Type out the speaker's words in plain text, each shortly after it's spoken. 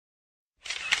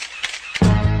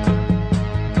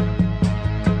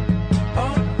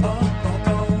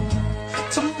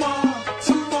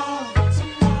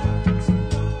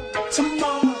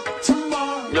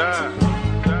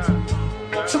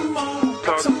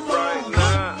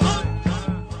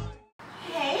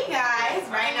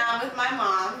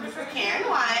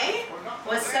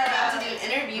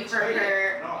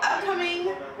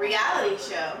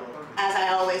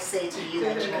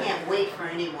wait for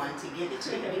anyone to give it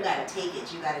to you. You got to take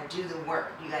it. You got to do the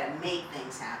work. You got to make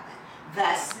things happen.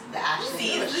 Thus, the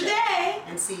Ashley Lewis Seize the Show. day.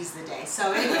 And seize the day.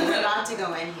 So anyway, we're about to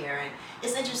go in here, and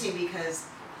it's interesting because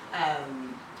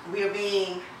we're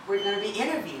going to be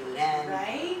interviewed, and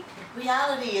right?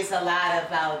 reality is a lot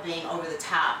about being over the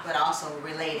top, but also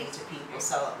relating to people.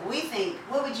 So we think,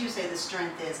 what would you say the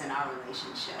strength is in our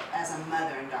relationship as a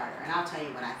mother and daughter? And I'll tell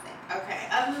you what I think. Okay,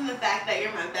 other than the fact that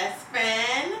you're my best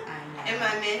friend and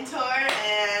my mentor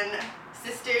and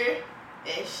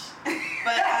sister-ish.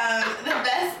 But the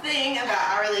best thing about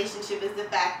our relationship is the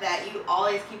fact that you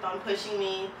always keep on pushing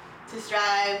me to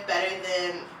strive better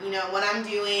than, what I'm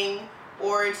doing,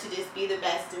 or to just be the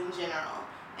best in general.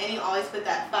 And you always put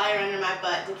that fire under my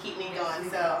butt to keep me going.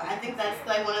 So I think that's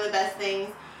like one of the best things.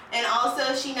 And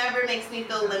also, she never makes me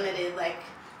feel limited. Like,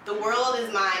 the world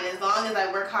is mine. As long as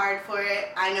I work hard for it,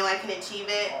 I know I can achieve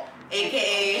it.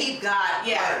 AKA keep God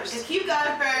first. Just keep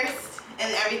God first,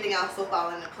 and everything else will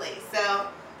fall into place. So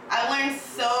I learned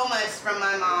so much from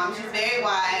my mom. She's very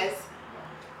wise.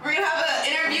 We're gonna have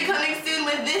an interview coming soon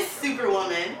with this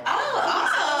superwoman.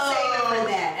 I'll save it for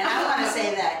that. And I want to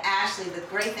say that, Ashley, the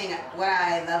great thing, what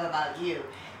I love about you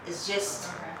is just,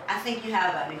 I think you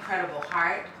have an incredible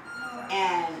heart,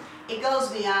 and it goes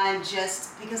beyond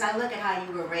just, because I look at how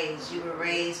you were raised. You were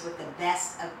raised with the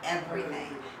best of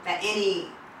everything that any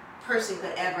person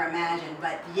could ever imagine,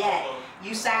 but yet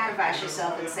you sacrifice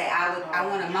yourself and say, I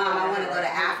want to go to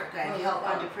Africa and help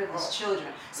underprivileged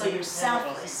children. So you're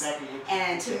selfless,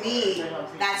 and to me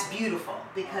that's beautiful,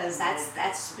 because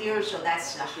that's spiritual.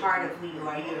 That's the heart of who you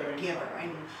are. You're a giver,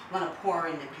 and you want to pour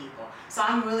into people. So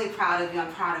I'm really proud of you.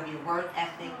 I'm proud of your work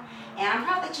ethic, and I'm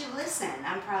proud that you listen.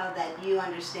 I'm proud that you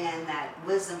understand that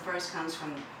wisdom first comes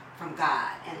from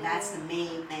God, and that's the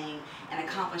main thing in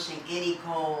accomplishing any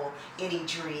goal, any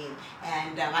dream.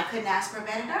 And I couldn't ask for a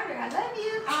better daughter. I love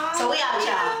you. So we out,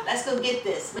 y'all. Let's go get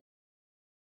this.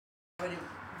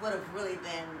 Would have really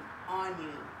been on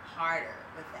you harder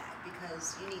with that,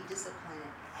 because you need discipline in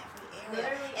every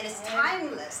area. Literally, and it's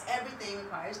timeless. Everything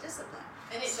requires discipline.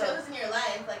 And it shows in your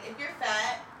life. Like, if you're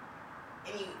fat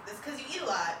and it's because you eat a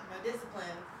lot, no discipline.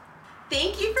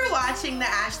 Thank you for watching the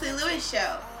Ashley Lewis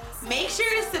Show. Make sure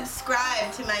to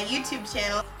subscribe to my YouTube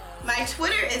channel. My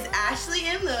Twitter is Ashley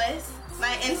M. Lewis.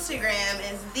 My Instagram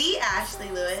is The Ashley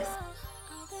Lewis.